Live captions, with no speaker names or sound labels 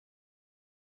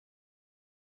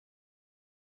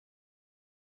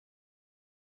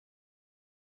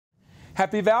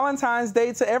Happy Valentine's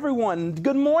Day to everyone.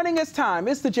 Good morning, it's time.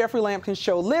 It's the Jeffrey Lampkin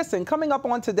Show. Listen, coming up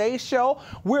on today's show,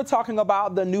 we're talking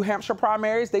about the New Hampshire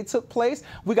primaries. They took place.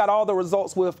 We got all the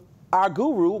results with our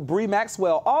guru, Bree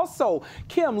Maxwell. Also,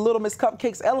 Kim, Little Miss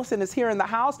Cupcakes Ellison is here in the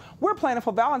house. We're planning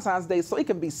for Valentine's Day so it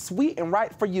can be sweet and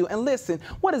right for you. And listen,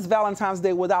 what is Valentine's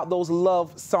Day without those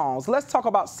love songs? Let's talk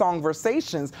about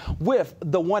songversations with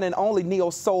the one and only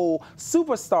neo-soul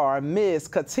superstar, Ms.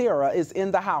 Katira is in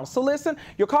the house. So listen,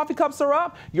 your coffee cups are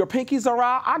up, your pinkies are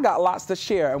out. I got lots to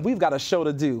share and we've got a show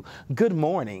to do. Good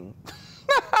morning.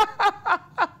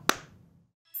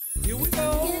 Here we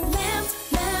go.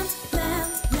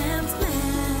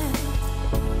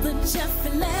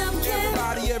 Jeffrey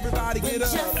Lampkin. Everybody get up.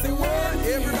 Say what?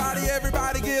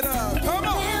 Everybody get up. Come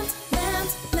on.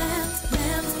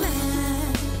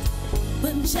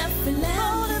 With Jeffrey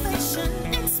Lampkin. Motivation,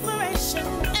 inspiration,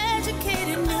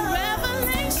 educated new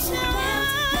revelation.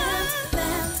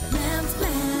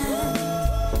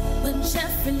 With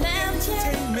Jeffrey Lampkin.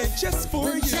 Entertainment just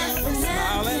for you.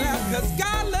 Smiling out 'cause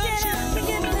God loves you.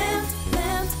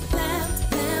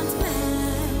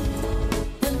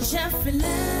 Jeffrey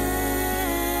Lampkin.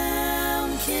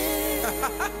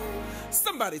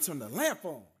 Somebody turn the lamp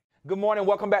on. Good morning.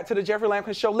 Welcome back to the Jeffrey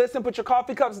Lampkin Show. Listen, put your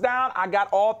coffee cups down. I got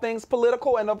all things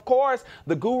political. And of course,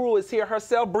 the guru is here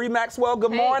herself, Bree Maxwell.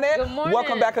 Good morning. Good morning.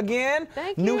 Welcome back again.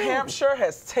 Thank New you. Hampshire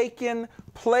has taken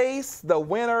place. The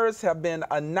winners have been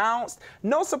announced.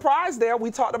 No surprise there.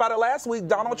 We talked about it last week.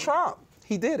 Donald Trump.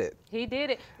 He did it. He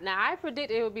did it. Now, I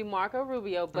predicted it would be Marco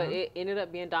Rubio, but it ended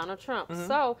up being Donald Trump.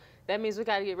 So that means we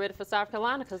got to get ready for South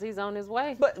Carolina because he's on his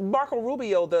way. But Marco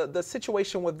Rubio, the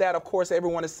situation with that, of course,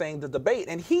 everyone is saying the debate,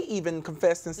 and he even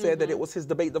confessed and said that it was his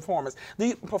debate performance.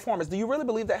 Do you really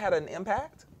believe that had an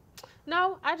impact?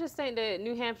 No, I just think that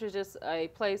New Hampshire is just a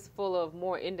place full of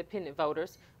more independent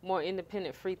voters, more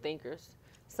independent free thinkers.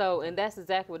 So, and that's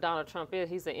exactly what Donald Trump is.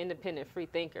 He's an independent free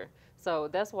thinker. So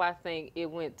that's why I think it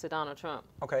went to Donald Trump.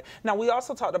 Okay. Now, we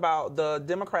also talked about the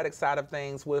Democratic side of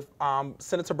things with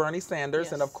Senator Bernie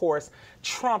Sanders and, of course,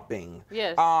 Trumping.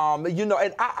 Yes. You know,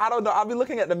 and I don't know. I'll be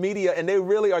looking at the media, and they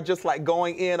really are just, like,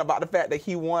 going in about the fact that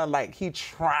he won, like, he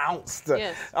trounced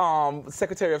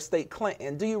Secretary of State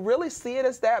Clinton. Do you really see it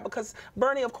as that? Because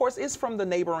Bernie, of course, is from the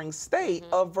neighboring state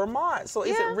of Vermont. So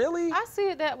is it really? I see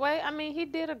it that way. I mean, he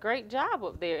did a great job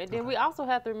up there. And then we also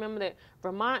have to remember that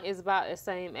Vermont is about the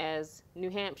same as New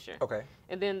Hampshire. Okay.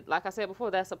 And then, like I said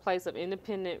before, that's a place of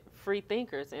independent free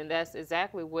thinkers, and that's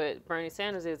exactly what Bernie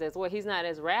Sanders is as well. He's not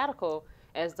as radical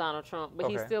as Donald Trump, but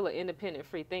he's still an independent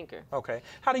free thinker. Okay.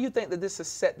 How do you think that this has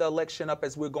set the election up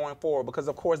as we're going forward? Because,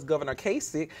 of course, Governor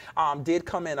Kasich did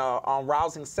come in a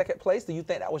rousing second place. Do you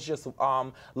think that was just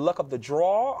luck of the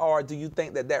draw, or do you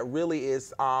think that that really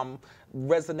is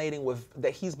resonating with,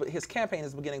 that his campaign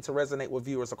is beginning to resonate with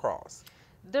viewers across?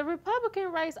 The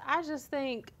Republican race, I just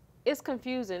think it's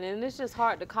confusing, and it's just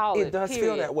hard to call it. It does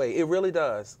feel that way. It really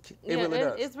does. It really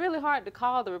does. It's really hard to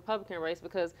call the Republican race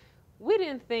because we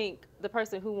didn't think the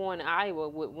person who won Iowa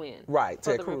would win. Right, for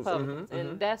Ted the Cruz. Republicans,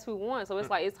 and that's who won. So it's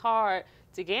like it's hard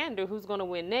to gander who's going to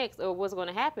win next or what's going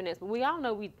to happen next. But we all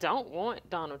know we don't want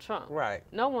Donald Trump. Right.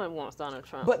 No one wants Donald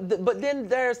Trump. But then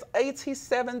there's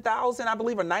 87,000, I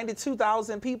believe, or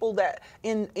 92,000 people that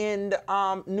in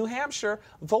New Hampshire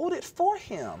voted for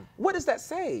him. What does that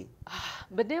say?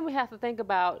 But then we have to think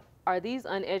about, are these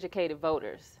uneducated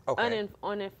voters,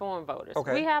 uninformed voters?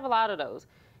 Okay. We have a lot of those.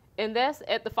 And that's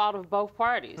at the fault of both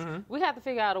parties. We have to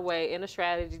figure out a way and a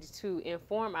strategy to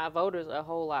inform our voters a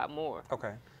whole lot more.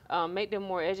 Okay. Make them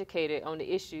more educated on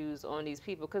the issues on these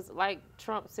people. Because like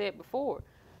Trump said before,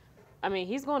 I mean,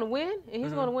 he's going to win, and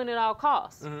he's going to win at all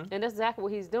costs. And that's exactly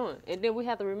what he's doing. And then we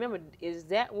have to remember, is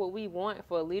that what we want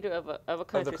for a leader of a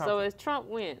country? So as Trump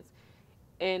wins,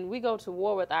 and we go to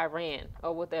war with Iran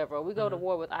or whatever, or we go to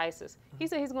war with ISIS, he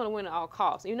said he's going to win at all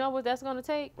costs. You know what that's going to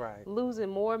take? Right. Losing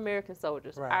more American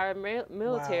soldiers. Right. Our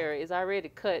military is already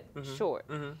cut short.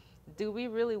 Do we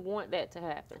really want that to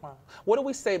happen? Wow. What do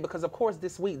we say? Because, of course,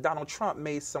 this week, Donald Trump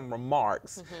made some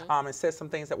remarks and said some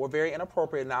things that were very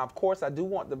inappropriate. Now, of course, I do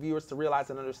want the viewers to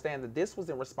realize and understand that this was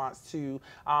in response to,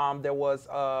 there was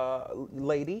a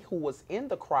lady who was in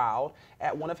the crowd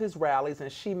at one of his rallies,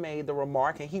 and she made the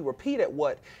remark, and he repeated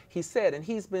what he said. And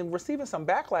he's been receiving some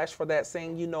backlash for that,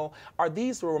 saying, you know, are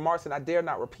these the remarks, and I dare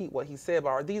not repeat what he said, but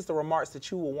are these the remarks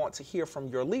that you will want to hear from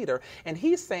your leader? And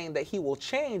he's saying that he will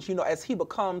change, you know, as he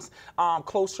becomes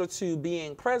closer to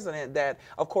being president, that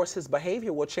of course his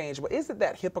behavior will change. But isn't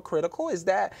that hypocritical? Is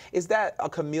that a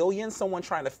chameleon, someone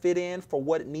trying to fit in for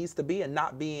what it needs to be and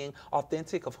not being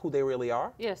authentic of who they really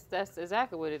are? Yes, that's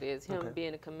exactly what it is, him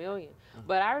being a chameleon.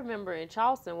 But I remember in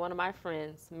Charleston, one of my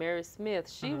friends, Mary Smith,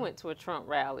 she went to a Trump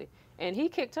rally, and he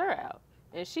kicked her out.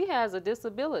 And she has a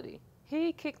disability.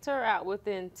 He kicked her out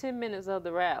within 10 minutes of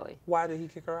the rally. Why did he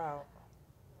kick her out?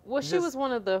 Well, she was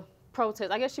one of the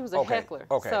protesters. I guess she was a heckler.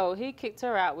 Okay. So he kicked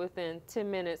her out within 10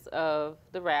 minutes of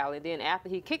the rally. Then after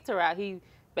he kicked her out, he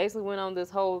basically went on this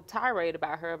whole tirade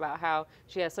about her, about how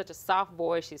she has such a soft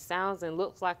voice, she sounds and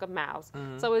looks like a mouse.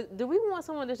 So do we want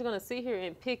someone that's going to sit here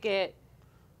and pick at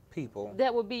people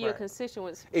that would be your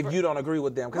constituents if you don't agree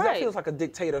with them, because that feels like a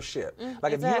dictatorship.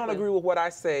 Like if you don't agree with what I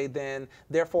say, then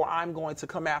therefore I'm going to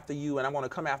come after you, and I'm going to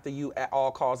come after you at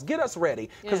all costs. Get us ready,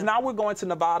 because now we're going to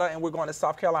Nevada and we're going to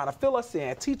South Carolina. Fill us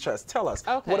in, teach us, tell us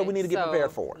what do we need to get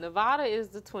prepared for. Nevada is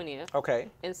the 20th. Okay.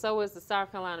 And so is the South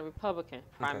Carolina Republican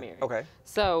primary. Okay.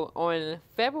 So on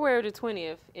February the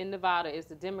 20th in Nevada is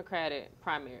the Democratic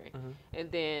primary,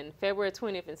 and then February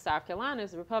 20th in South Carolina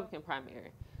is the Republican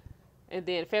primary. And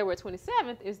then February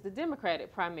 27th is the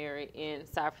Democratic primary in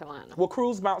South Carolina. Will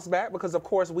Cruz bounce back? Because, of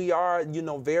course, we are,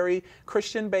 very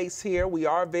Christian-based here. We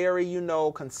are very,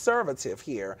 conservative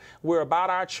here. We're about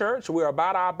our church. We're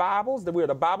about our Bibles. We're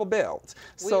the Bible Belt.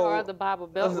 We are the Bible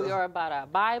Belt. We are about our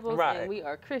Bibles, and we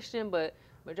are Christian, but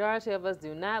majority of us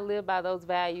do not live by those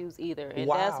values either.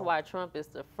 And that's why Trump is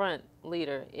the front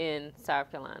leader in South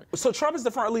Carolina. So Trump is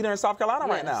the front leader in South Carolina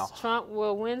right now? Trump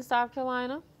will win South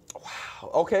Carolina.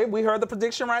 Wow. Okay, we heard the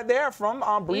prediction right there from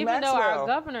Bree Maxwell. Even though our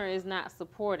governor is not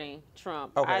supporting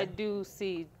Trump, I do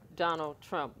see Donald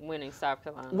Trump winning South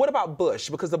Carolina. What about Bush?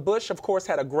 Because the Bush, of course,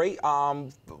 had a great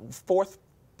fourth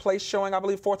place showing, I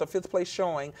believe, fourth or fifth place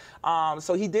showing.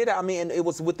 So he did, and it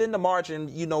was within the margin.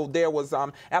 There was,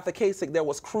 after Kasich, there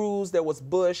was Cruz, there was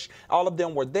Bush, all of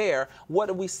them were there. What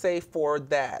do we say for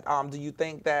that? Do you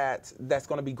think that that's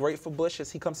going to be great for Bush as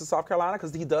he comes to South Carolina?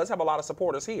 Because he does have a lot of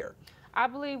supporters here. I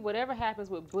believe whatever happens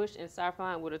with Bush in South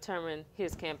Carolina will determine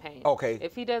his campaign. Okay.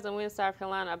 If he doesn't win South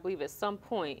Carolina, I believe at some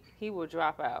point he will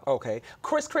drop out. Okay.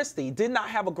 Chris Christie did not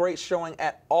have a great showing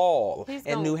at all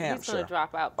in New Hampshire. He's going to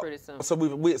drop out pretty soon. So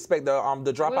we expect the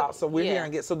dropout. So we're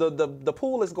hearing it. So the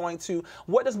pool is going to.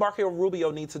 What does Marco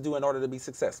Rubio need to do in order to be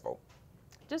successful?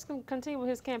 Just continue with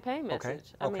his campaign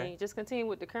message. I mean, just continue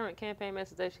with the current campaign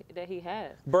message that he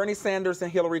has. Bernie Sanders and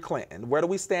Hillary Clinton. Where do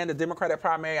we stand in the Democratic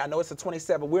primary? I know it's the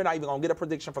 27th. We're not even going to get a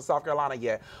prediction for South Carolina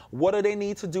yet. What do they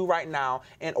need to do right now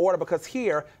in order? Because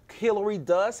here, Hillary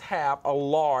does have a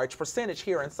large percentage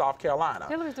here in South Carolina.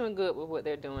 Hillary's doing good with what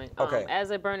they're doing.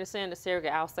 As a Bernie Sanders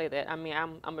surrogate, I'll say that. I mean,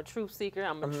 I'm a truth seeker.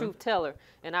 I'm a truth teller.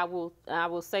 And I will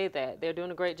say that. They're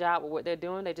doing a great job with what they're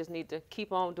doing. They just need to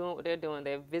keep on doing what they're doing.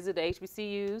 They visit the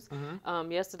HBCU.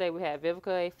 Yesterday we had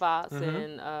Vivica A. Fox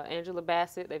and Angela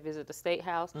Bassett. They visit the State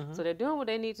House. So they're doing what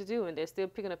they need to do, and they're still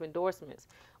picking up endorsements.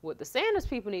 What the Sanders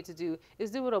people need to do is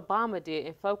do what Obama did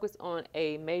and focus on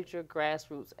a major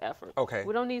grassroots effort.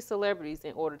 We don't need celebrities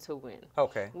in order to win.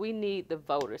 We need the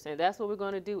voters, and that's what we're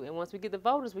going to do. And once we get the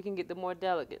voters, we can get the more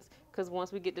delegates. Because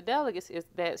once we get the delegates,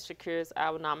 that secures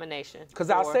our nomination. Because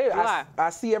I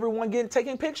see everyone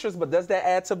taking pictures, but does that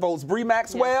add to votes? Bree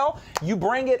Maxwell, you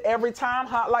bring it every time,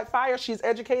 hot like fire. She's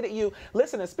educated you.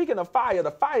 Listen, and speaking of fire,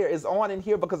 the fire is on in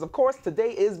here because, of course,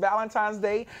 today is Valentine's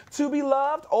Day. To be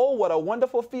loved, oh, what a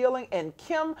wonderful feeling. And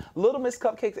Kim, Little Miss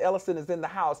Cupcakes Ellison, is in the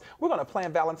house. We're going to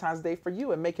plan Valentine's Day for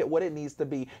you and make it what it needs to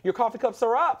be. Your coffee cups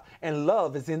are up, and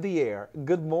love is in the air.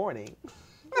 Good morning.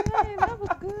 Hey, that was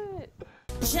good.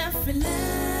 Jeffrey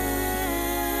Lampkin.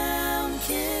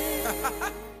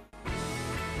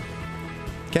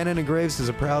 Cannon & Graves is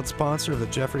a proud sponsor of the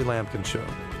Jeffrey Lampkin Show.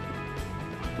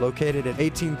 Located at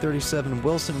 1837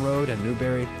 Wilson Road in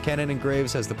Newberry, Cannon &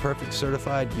 Graves has the perfect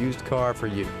certified used car for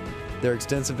you. Their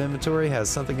extensive inventory has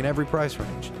something in every price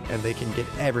range, and they can get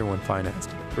everyone financed,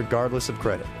 regardless of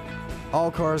credit. All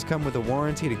cars come with a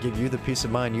warranty to give you the peace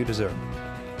of mind you deserve.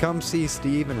 Come see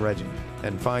Steve and Reggie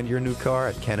and find your new car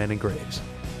at Cannon & Graves.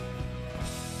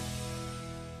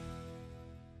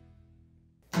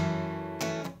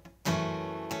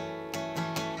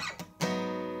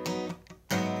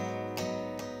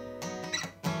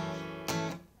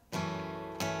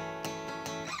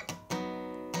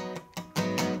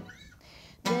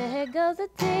 Goes a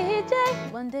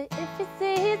DJ, wonder if he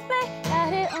sees me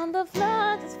out here on the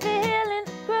floor, just feeling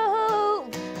the groove.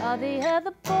 All the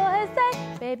other boys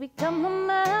say, baby, come on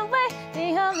my way.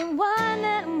 The only one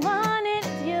that I'm wanting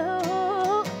is you.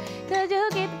 Cause you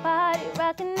keep the party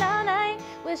rocking all night.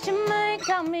 Wish you might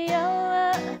call me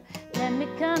over. Let let me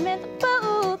come in the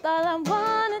booth. All I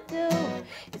wanna do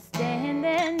is stand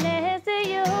there next to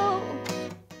you.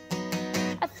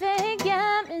 I think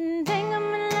I'm in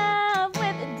love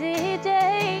with the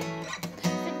DJ.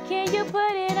 So can you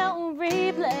put it on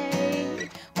replay?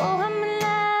 Oh, I'm in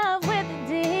love with the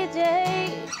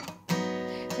DJ.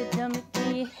 So tell me,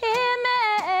 can you hear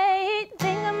me?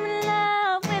 Think I'm in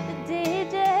love with the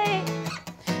DJ.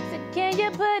 So can you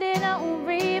put it on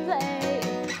replay?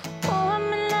 Oh,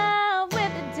 I'm in love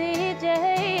with the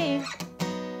DJ.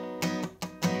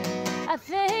 I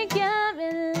think I'm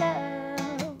in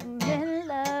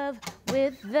love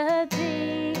with the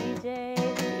DJ.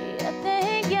 I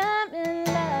think I'm in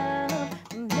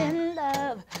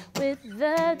love with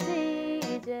the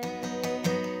DJ.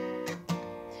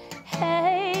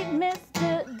 Hey,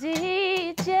 Mr.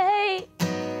 DJ.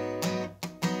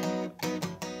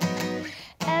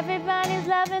 Everybody's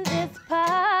loving this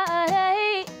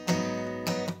party,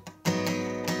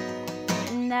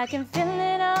 and I can feel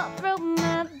it all through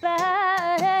my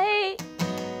body.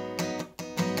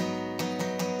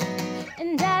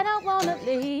 And I don't wanna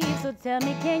leave, so tell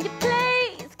me, can you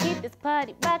please keep this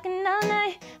party rocking all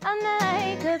night, all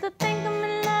night? 'Cause I think I'm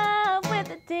in love with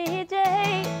the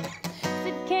DJ.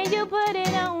 So can you put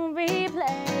it on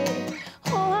replay?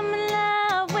 Oh, I'm in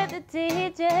love with the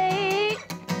DJ.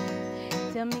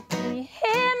 Tell me, can you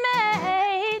hear me?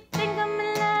 Think I'm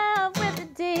in love with the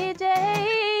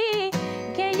DJ.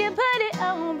 Can you put it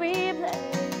on replay?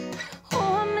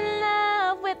 Oh, I'm in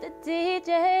love with the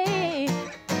DJ.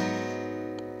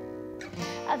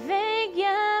 I think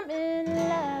I'm in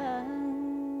love.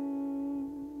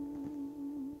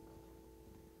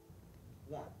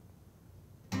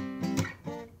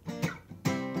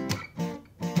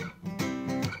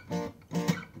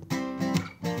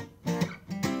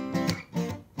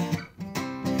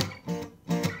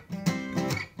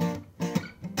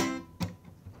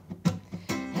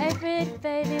 Hey, pretty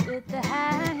baby with the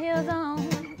high heels on,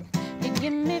 you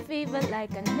give me fever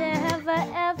like I never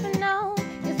ever known.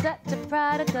 You're such a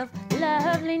product of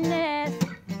loveliness.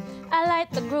 I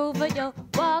like the groove of your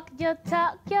walk, your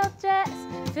talk, your dress.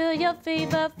 Feel your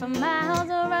fever from miles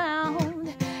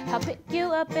around. I'll pick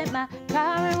you up in my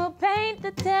car and we'll paint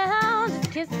the town.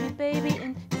 Just kiss me, baby,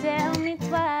 and tell me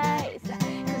twice.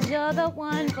 'Cause you're the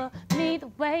one for me, the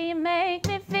way you make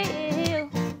me feel.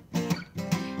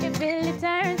 It really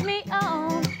turns me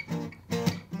on.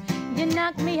 You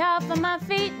knock me off of my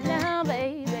feet now,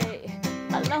 baby.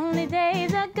 My lonely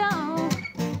days are gone.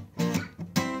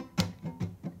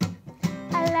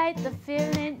 I like the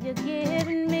feeling you're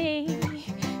giving me.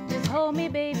 Just hold me,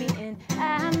 baby, and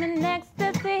I'm in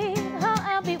ecstasy. Oh,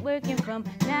 I'll be working from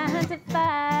 9 to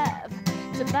 5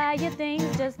 to buy you things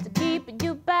just to keep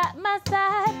you by my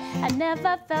side. I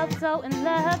never felt so in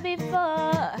love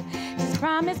before. Just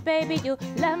promise, baby, you'll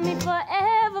love me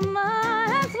forevermore.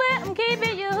 I swear I'm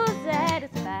keeping you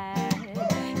satisfied.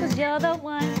 'Cause you're the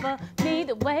one for me,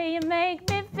 the way you make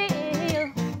me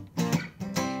feel.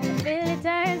 It really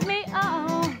turns me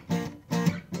on.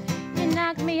 You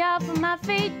knock me off of my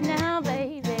feet now,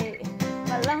 baby.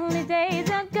 My lonely days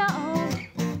are gone.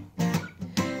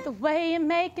 The way you're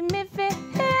making me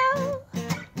feel,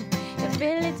 it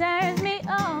really turns me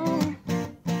on.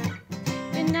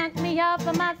 You knock me off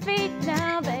of my feet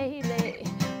now, baby.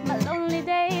 My lonely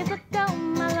days are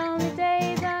gone. My lonely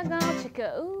days are gone.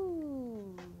 Chicka,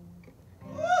 ooh.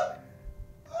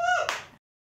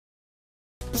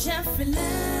 Jeffrey Lampkin.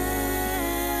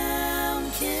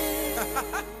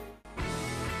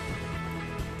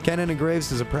 Cannon &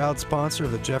 Graves is a proud sponsor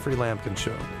of the Jeffrey Lampkin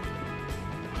Show.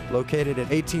 Located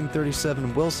at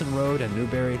 1837 Wilson Road in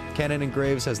Newberry, Cannon &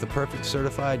 Graves has the perfect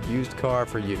certified used car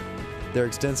for you. Their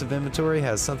extensive inventory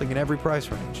has something in every price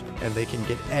range, and they can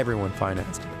get everyone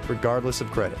financed, regardless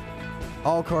of credit.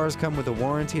 All cars come with a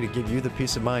warranty to give you the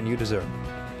peace of mind you deserve.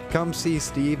 Come see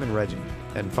Steve and Reggie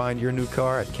and find your new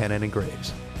car at Cannon &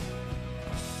 Graves.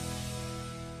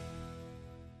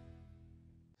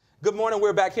 Good morning.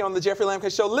 We're back here on the Jeffrey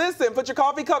Lampkin Show. Listen, put your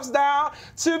coffee cups down.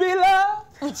 To be loved,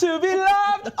 to be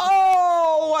loved.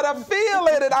 Oh, what a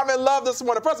feeling. And I'm in love this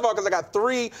morning. First of all, because I got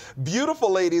 3 beautiful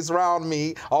ladies around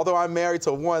me, although I'm married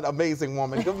to one amazing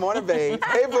woman. Good morning, babe.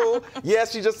 Hey, boo.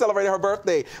 Yes, she just celebrated her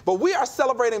birthday. But we are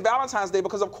celebrating Valentine's Day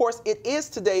because, of course, it is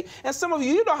today. And some of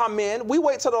you know how men, we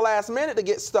wait till the last minute to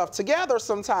get stuff together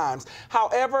sometimes.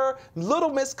 However,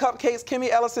 Little Miss Cupcakes, Kimmy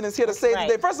Ellison is here to say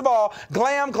today, first of all,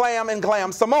 glam, glam, and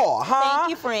glam some more.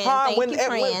 Thank you, friend. Thank you,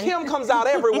 friend. When Kim comes out,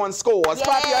 everyone scores. Yes,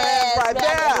 clap your hands right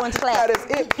there. That is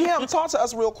it. Kim, talk to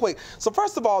us real quick. So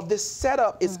first of all, this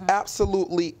setup is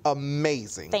absolutely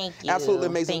amazing. Thank you. Absolutely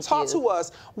amazing. Thank talk you. to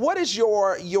us. What is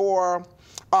your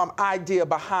idea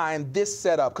behind this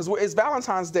setup? Because it's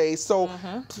Valentine's Day, so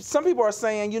some people are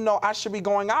saying, you know, I should be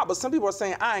going out, but some people are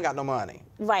saying I ain't got no money.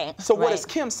 Right. So what is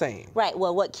Kim saying? Right.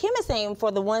 Well, what Kim is saying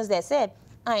for the ones that said,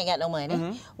 I ain't got no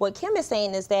money. What Kim is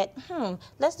saying is that,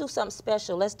 let's do something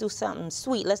special. Let's do something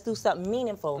sweet. Let's do something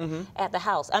meaningful at the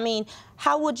house. I mean,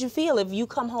 how would you feel if you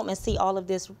come home and see all of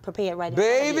this prepared right in front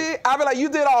of you? Baby, I'd be like, you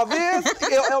did all this?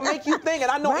 It'll make you think.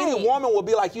 And I know any woman will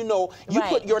be like, you know, you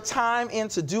put your time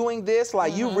into doing this,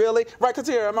 like you really, right,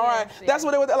 Katira, am I right? That's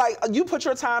what it was, like, you put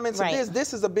your time into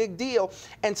this is a big deal.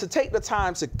 And to take the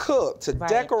time to cook, to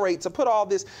decorate, to put all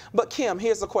this. But Kim,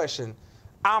 here's the question.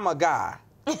 I'm a guy.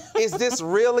 Is this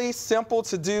really simple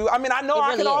to do? I mean, I know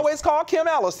I can always call Kim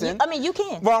Ellison. I mean, you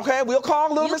can. Well, okay, we'll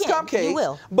call Little Miss Cupcake. You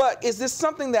will. But is this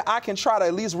something that I can try to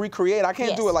at least recreate? I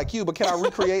can't do it like you, but can I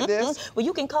recreate this? Well,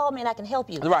 you can call me and I can help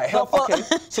you. Right, help. Okay.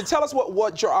 So tell us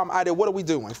what your idea. What are we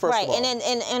doing first of all? Right,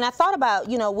 and I thought about,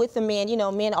 you know, with the men, you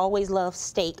know, men always love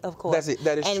steak, of course. That's it.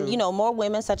 That is true. And you know, more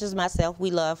women such as myself, we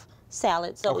love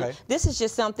salad. So this is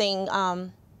just something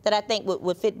that I think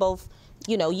would fit both.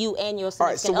 You know, you and your significant other.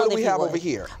 All right, so what do we have over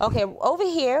here? Okay, over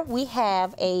here we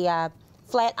have a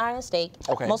flat iron steak.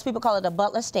 Okay. Most people call it a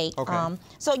butler steak. Okay.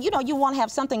 So, you know, you want to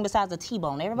have something besides a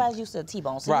T-bone. Everybody's used to a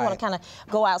T-bone, so you want to kind of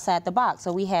go outside the box.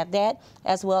 So we have that,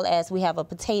 as well as we have a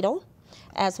potato,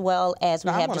 as well as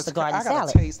we have just a garden salad. I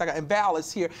got a taste. And Val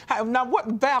is here. Now, what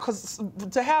Val? Because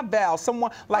to have Val,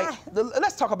 someone like,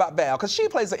 let's talk about Val, because she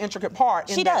plays an intricate part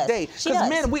in that day. Because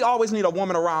men, we always need a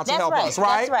woman around to help us,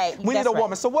 right? That's right. We need a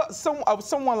woman. So what?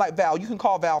 Someone like Val, you can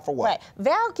call Val for what? Right.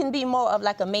 Val can be more of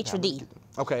like a maitre d'.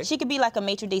 Okay. She could be like a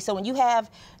maitre d'. So when you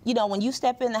have, you know, when you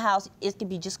step in the house, it could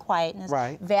be just quietness.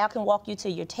 Right. Val can walk you to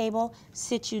your table,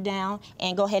 sit you down,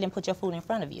 and go ahead and put your food in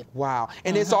front of you. Wow.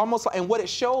 And it's almost like, and what it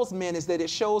shows men is that it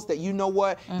shows that, you know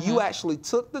what, you actually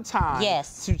took the time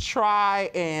to try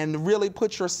and really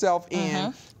put yourself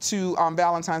in to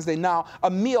Valentine's Day. Now, a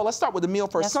meal, let's start with the meal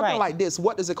first. That's something like this,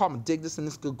 what does it call? Dig this in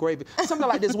this good gravy. Something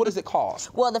like this, what does it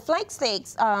cost? Well, the flake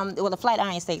steaks, well, the flat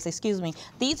iron steaks, excuse me,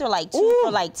 these are like two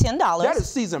for like $10. That is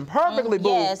seasoned perfectly, boo.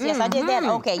 Yes, I did that.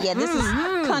 Okay, yeah, this is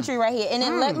country right here. And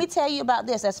then let me tell you about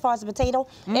this. As far as the potato,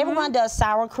 everyone does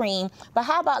sour cream, but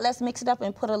how about let's mix it up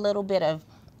and put a little bit of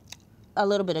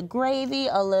gravy,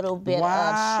 a little bit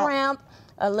of shrimp,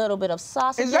 a little bit of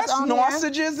sausages. Is that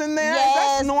sausages in there?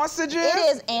 Yes. Is that sausages?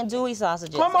 It is andouille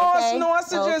sausages. Come on,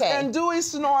 sausages, andouille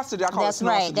sausages. I call it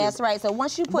sausages. That's right. So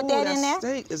once you put that in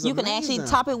there, you can actually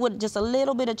top it with just a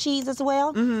little bit of cheese as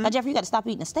well. Now, Jeffrey, you got to stop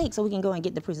eating the steak so we can go and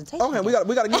get the presentation. Okay, we got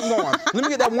to get going. Let me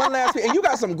get that one last piece. And you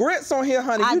got some grits on here,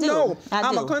 honey.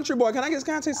 I'm a country boy. Can I taste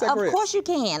that grits? Of course you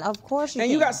can. Of course you can.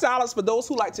 And you got salads for those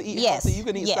who like to eat healthy. You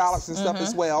can eat salads and stuff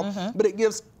as well. But it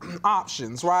gives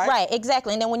options, right? Right,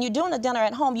 exactly. And then when you're doing a dinner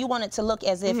at home, you want it to look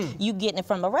as if you getting it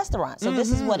from a restaurant. So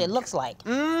this is what it looks like.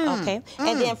 Okay.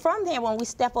 And then from there, when we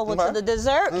step over to the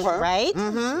dessert, right?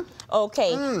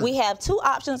 Okay. We have two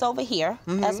options over here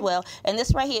as well. And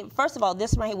this right here, first of all,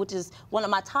 this right here, which is one of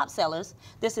my top sellers,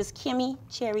 this is Kimmy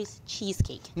Cherry's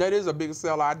Cheesecake. That is a big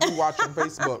seller. I do watch on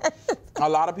Facebook. A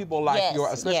lot of people like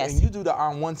your, especially, and you do the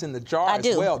ones in the jar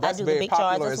as well. That's very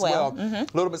popular as well.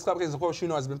 Little Miss Cupcakes, of course, you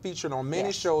know, has been featured on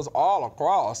many shows all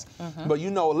across. But you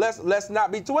know, let's not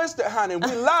be twisted, honey.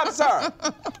 We love her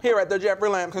here at the Jeffrey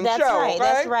Lampkin Show. Right,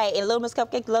 that's right. And Little Miss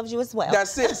Cupcake loves you as well.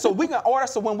 That's it. So we can order.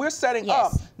 So when we're setting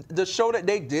up the show, that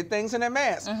they did things in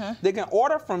advance, they can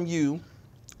order from you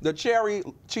the cherry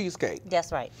cheesecake.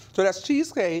 That's right. So that's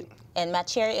cheesecake. And my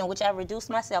cherry, in which I reduced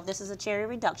myself, this is a cherry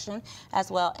reduction as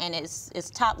well, and it's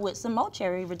topped with some more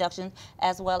cherry reduction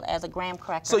as well as a graham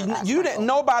cracker. So you did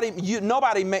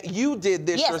you did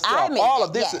this yourself. I made all it.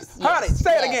 of this, honey.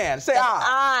 Say it again. Say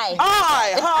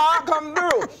I come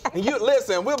through. And you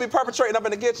listen. We'll be perpetrating up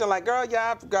in the kitchen like, girl,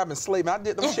 yeah, I've been slaving. I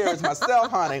did them cherries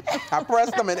myself, honey. I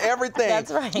pressed them and everything.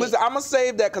 That's right. Listen, I'm gonna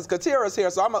save that because Katira's here.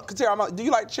 So Katira, do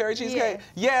you like cherry cheesecake?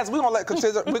 Yes, we're gonna let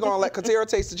Katira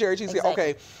taste the cherry cheesecake. Exactly.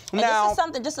 Okay. And now, this is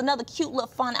something, just another cute little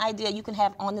fun idea you can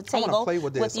have on the table. I want to play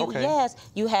with this. You. Yes,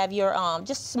 you have your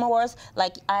just s'mores.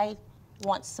 Like, I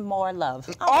want some more love.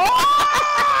 Oh,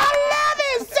 I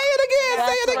love it! Say it again. That's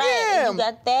say it again. And you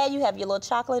got that. You have your little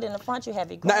chocolate in the front. You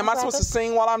have your Now, am I supposed to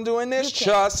sing while I'm doing this?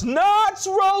 Chestnuts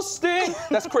roasting.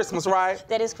 That's Christmas, right?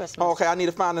 That is Christmas. Okay, I need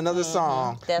to find another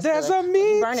song. That's There's good. a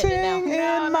meeting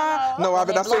in my. No, I'm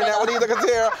not saying that one either,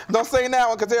 Katira. Don't sing that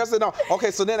one. Katira said no. Okay,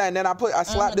 so then I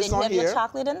slap this on here. You have your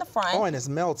chocolate in the front. Oh, and it's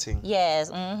melting. Yes.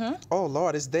 Oh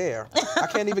Lord, it's there. I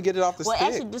can't even get it off the stick.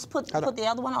 Well, actually, just put the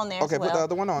other one on there. Okay, as well. Put the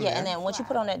other one on there. Yeah, and then once you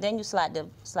put on that, then you slide the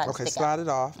stick slide out. it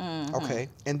off. Okay,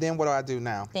 and then what do I I do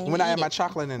now? Then you when I add eat my it.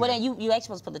 chocolate in there. Well, then you actually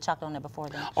supposed to put the chocolate on there before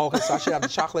then. Okay, so I should have the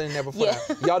chocolate in there before Yeah.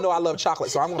 that. Y'all know I love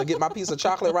chocolate, so I'm gonna get my piece of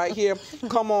chocolate right here.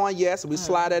 Come on, yes, we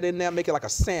slide that in there, make it like a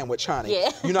sandwich, honey.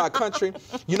 Yeah. You know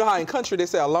how in country they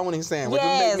say a loaning sandwich.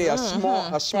 Yes. Just make me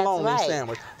a schmooning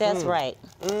sandwich. That's right.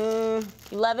 You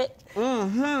love it?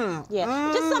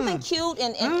 Yeah. Just something cute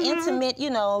and intimate, you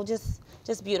know, just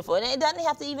beautiful. And it doesn't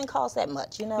have to even cost that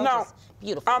much, you know. No. Just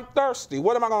beautiful. I'm thirsty.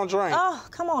 What am I gonna drink? Oh,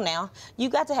 come on now. You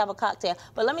got to have a cocktail.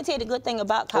 But let me tell you the good thing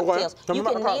about cocktails. Okay. You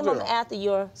can name them after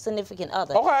your significant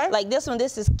other. Okay. Like this one,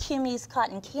 this is Kimmy's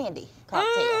Cotton Candy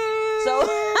cocktail. So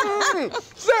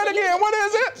say it again. What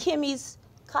is it? Kimmy's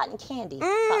Cotton Candy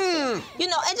cocktail. You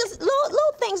know, and just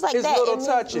little things like It's that. little And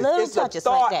touches. Little It's the touches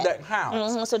thought like that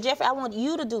counts. So Jeffrey, I want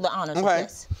you to do the honors of Okay.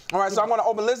 this. All right, so I'm gonna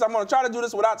open this. I'm gonna try to do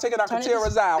this without taking out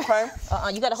Katira's eye, okay?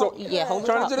 You gotta hold. Yeah, hold the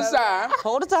Turn top. it to the side.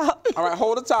 Hold the top. All right,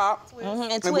 hold the top.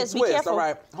 And twist. Be careful. All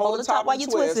right, Hold the top while and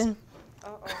you're twist. twisting.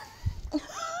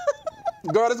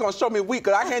 Girl, this is gonna show me weak,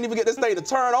 cause I can't even get this thing to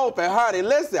turn open, honey.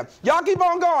 Listen, y'all keep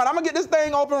on going. I'm gonna get this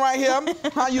thing open right here.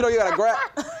 How you know you gotta grab?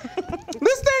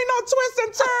 This thing no twist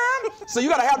and turn. So you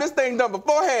gotta have this thing done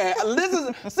beforehand. This is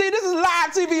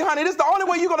live TV, honey. This is the only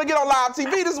way you're gonna get on live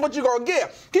TV. This is what you're gonna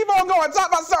get. Keep on going. Talk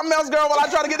about something else, girl, while I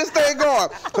try to get this thing going.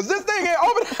 Cause this thing ain't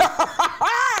open.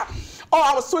 Oh,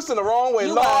 I was twisting the wrong way.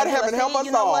 Lord heaven, help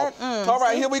us all. All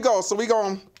right, here we go. So we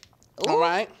going. All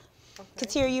right.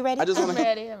 Katira, you ready? I'm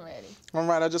ready. All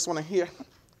right, I just want to hear.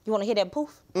 You want to hear that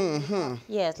poof? Mm-hmm.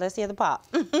 Yes, let's hear the pop.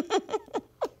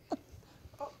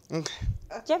 Okay.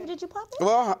 Jeffrey, did you pop it?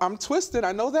 Well, I'm twisted.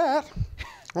 I know that.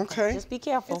 Okay. Just be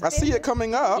careful. I see it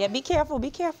coming up. Yeah, be careful.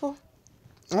 Be careful.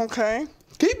 Okay.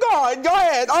 Keep going. Go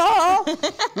ahead.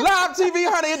 Live TV,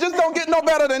 honey. It just don't get no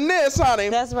better than this, honey.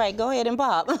 That's right. Go ahead and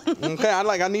pop. Okay.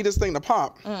 I need this thing to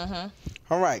pop.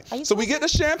 All right. So we get the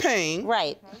champagne.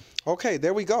 Right. Okay.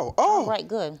 There we go. Oh. All right.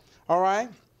 Good. All right.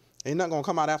 Ain't nothing gonna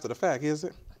come out after the fact, is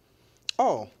it?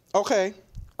 Oh. Okay.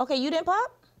 Okay. You didn't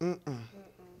pop? Oh,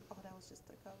 that was just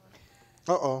the cover.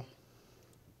 Uh-oh.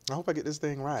 I hope I get this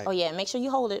thing right. Oh yeah. Make sure you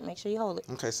hold it. Make sure you hold it.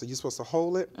 Okay, so you're supposed to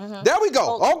hold it. There we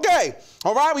go. Okay.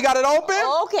 All right, we got it open.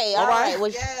 Okay. All right.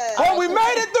 Well, Oh, we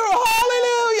made it through.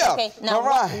 Hallelujah. Okay. Now all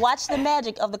right. watch the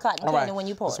magic of the cotton All candy right. when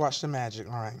you pour Let's it. watch the magic.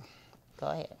 All right. Go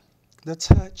ahead. The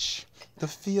touch, the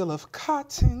feel of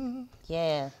cotton,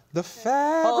 Yeah. the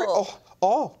fabric.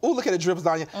 Oh, look at it drizzle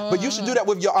down you. But you should do that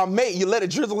with your mate. You let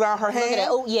it drizzle down her hand. Look at that.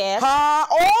 Oh, yes. Huh?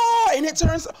 Oh, and it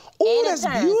turns. Oh, that's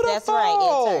turns. beautiful. That's right.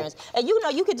 It turns. And you know,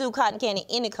 you could do cotton candy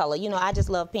any color. You know, I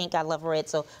just love pink. I love red.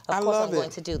 So, of course, I'm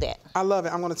going to do that. I love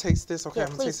it. I'm going to taste this. Okay, Yeah,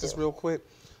 I'm going to taste this real quick.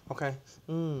 Okay.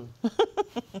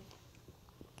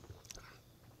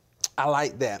 I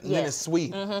like that. And then it's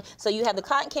sweet. So you have the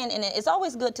cotton candy, and it's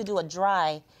always good to do a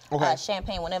dry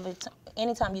champagne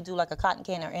anytime you do like a cotton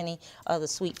candy or any other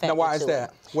sweet factor. Now, why is to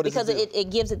that? What does because it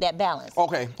gives it that balance.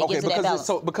 Okay,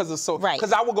 because it's so right.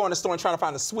 Because I will go in the store and try to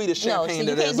find the sweetest champagne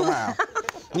that is around.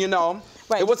 You know,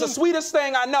 Right. It was the sweetest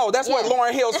thing I know. That's what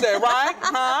Lauryn Hill said, right?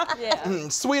 Huh? Yeah.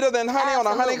 Sweeter than honey on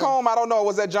a honeycomb. I don't know.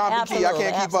 Was that John P. Key? I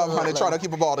can't keep up, honey. Trying to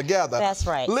keep them all together. That's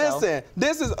right. Listen,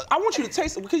 this is. I want you to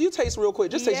taste. Can you taste real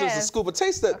quick? Just taste just a scoop. But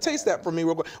taste that for me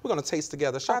real quick. We're gonna taste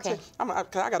together. Should I taste? I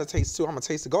got to taste too. I'm gonna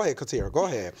taste it. Go ahead, Katira. Go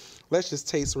ahead. Let's just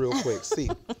taste real quick. See,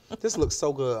 this looks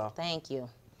so good. Thank you.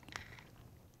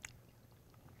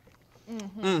 We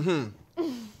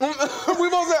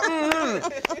both said,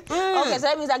 Okay, so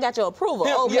that means I got your approval.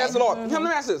 Okay. Yes, Lord. Let me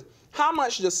ask this. How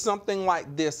much does something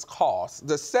like this cost?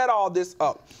 To set all this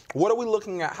up, what are we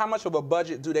looking at? How much of a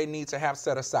budget do they need to have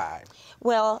set aside?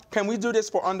 Well, can we do this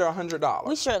for under $100?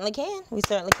 We certainly can. We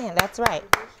certainly can. That's right.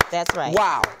 That's right.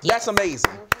 Wow, that's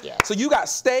amazing. Yes. So you got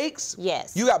steaks.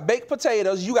 Yes. You got baked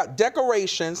potatoes. You got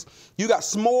decorations. You got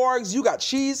s'mores. You got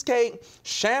cheesecake,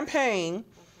 champagne.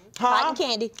 Cotton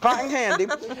candy. Cotton candy.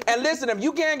 And listen, if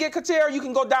you can't get Katira, you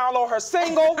can go download her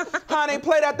single. Honey,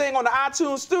 play that thing on the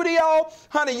iTunes studio.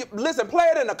 Honey, listen, play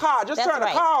it in the car. Just turn the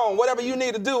car on, whatever you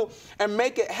need to do, and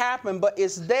make it happen. But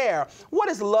it's there. What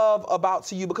is love about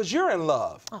to you? Because you're in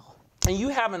love. Oh. And you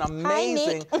have an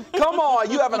amazing, come on,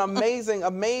 you have an amazing,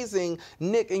 amazing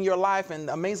Nick in your life and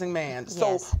amazing man.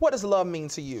 So what does love mean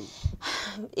to you?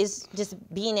 It's just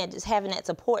being that, just having that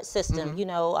support system, you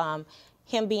know,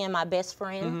 him being my best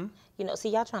friend. You know, see,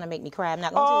 y'all trying to make me cry. I'm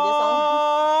not going to do this on.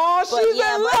 Oh, she's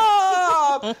in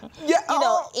love. Yeah. You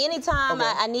know, anytime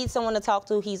I need someone to talk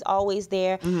to, he's always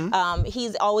there.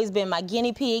 He's always been my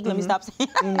guinea pig. Let me stop saying.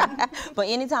 But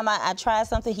anytime I try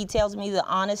something, he tells me the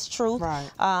honest truth. Right.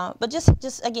 But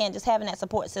just again, just having that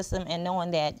support system and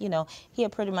knowing that, you know, he'll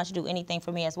pretty much do anything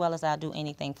for me as well as I'll do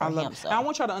anything for him. So. I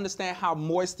want y'all to understand how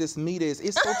moist this meat is.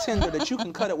 It's so tender that you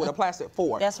can cut it with a plastic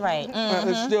fork. That's right.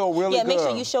 It's still really good. Yeah, make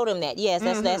sure you show them that. Yes,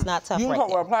 that's not tough. You can right cut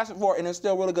there. with a plastic fork and it's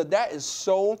still really good. That is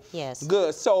so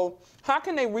good. So how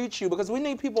can they reach you? Because we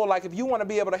need people, like, if you want to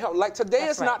be able to help. Like, today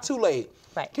it's not too late.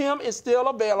 Right. Kim is still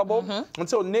available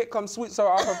until Nick comes sweeps her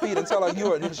off her feet and tell her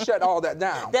you shut all that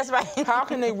down. That's right. How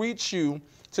can they reach you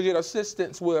to get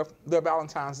assistance with their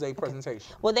Valentine's Day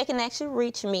presentation? Well, they can actually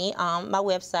reach me on my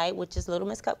website, which is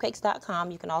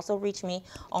littlemisscupcakes.com. You can also reach me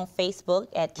on Facebook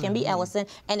at Kimby Ellison.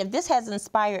 And if this has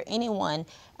inspired anyone,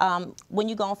 when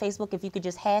you go on Facebook, if you could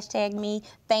just hashtag me,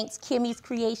 thanks Kimmy's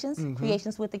Creations,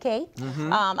 Creations with a K.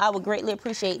 I would greatly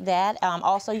appreciate that.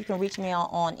 Also, you can reach me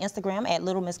on Instagram at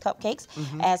Little Miss Cupcakes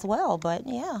as well. But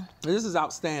yeah. This is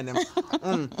outstanding.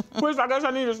 Chris, I guess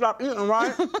I need to stop eating,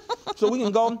 right? So we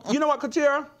can go. You know what,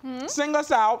 Katira? Sing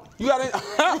us out. You got it.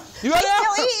 You got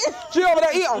it. She over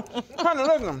there eating. Honey,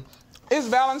 listen. It's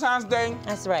Valentine's Day.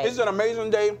 That's right. It's an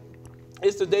amazing day.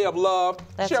 It's the day of love.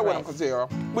 That's Share right. with them, Katira.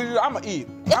 I'm gonna eat.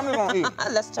 I'm just gonna eat.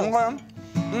 Let's toast. Okay?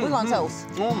 We're gonna toast.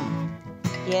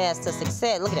 Yes, to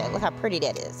success. Look at that. Look how pretty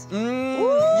that is.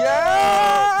 Yes.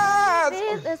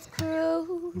 Let's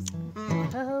cruise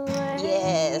away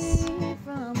Yes.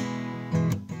 from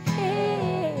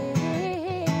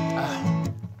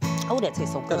Oh, that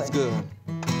tastes so good. That's good.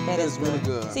 That is really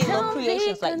good. See, little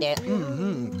creations like that.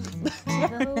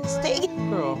 Steak.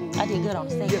 Girl. I did good on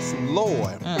the steak. Yes,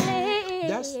 Lord.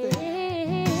 That's the...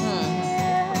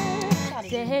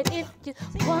 Said if you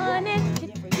want it, you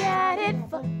got it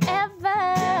forever.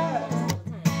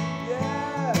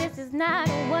 This is not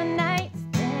a one night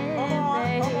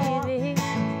stand, baby.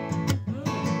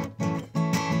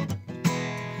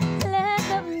 Let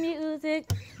the music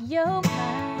your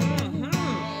mind.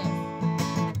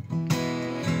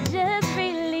 Just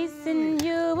releasing,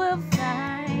 you will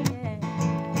find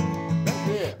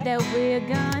that we're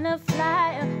gonna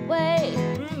fly away.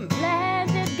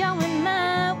 Plans is going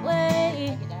my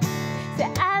way. Say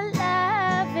I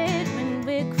love it when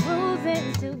we're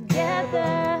cruising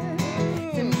together.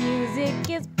 The music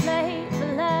is played for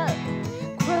love.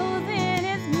 Cruising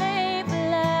is made for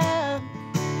love.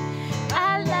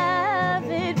 I love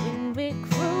it when we're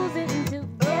cruising together.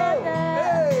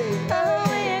 Oh,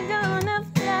 we're gonna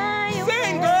fly away.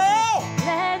 Sing, girl!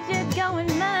 Glad you're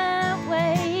going my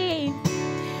way.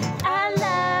 I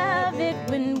love it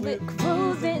when we're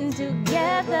cruising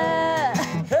together.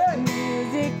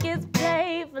 Music is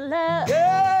played for love.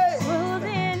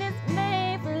 Cruising is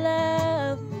made for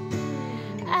love.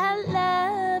 I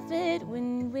love it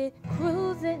when we're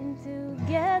cruising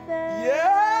together.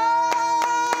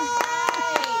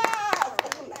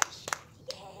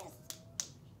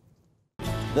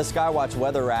 The Skywatch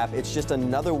Weather app, it's just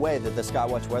another way that the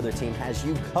Skywatch Weather team has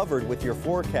you covered with your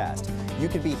forecast. You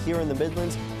could be here in the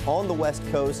Midlands, on the West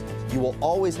Coast. You will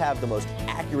always have the most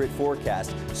accurate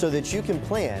forecast so that you can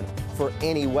plan for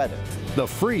any weather. The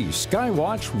free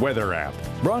Skywatch Weather app,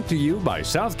 brought to you by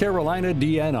South Carolina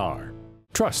DNR.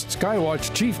 Trust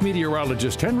Skywatch Chief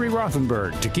Meteorologist Henry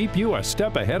Rothenberg to keep you a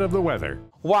step ahead of the weather.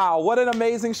 Wow, what an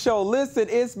amazing show. Listen,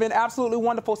 it's been absolutely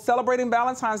wonderful celebrating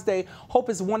Valentine's Day. Hope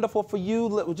it's wonderful for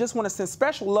you. Just want to send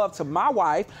special love to my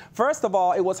wife. First of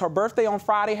all, it was her birthday on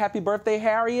Friday. Happy birthday,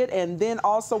 Harriet. And then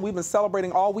also, we've been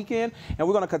celebrating all weekend, and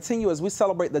we're going to continue as we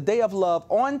celebrate the Day of Love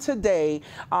on today.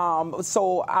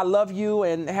 So I love you,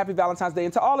 and happy Valentine's Day.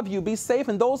 And to all of you, be safe.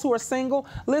 And those who are single,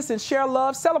 listen, share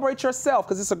love, celebrate yourself,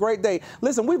 because it's a great day.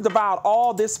 Listen, we've devoured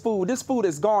all this food. This food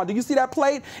is gone. Do you see that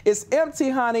plate? It's empty,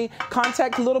 honey.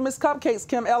 Contact Little Miss Cupcakes,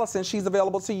 Kim Ellison. She's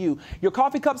available to you. Your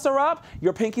coffee cups are up.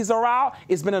 Your pinkies are out.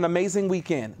 It's been an amazing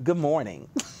weekend. Good morning.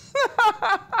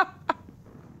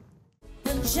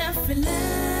 Jeffrey Lampkin.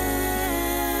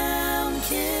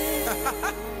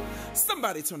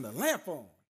 Somebody turn the lamp on.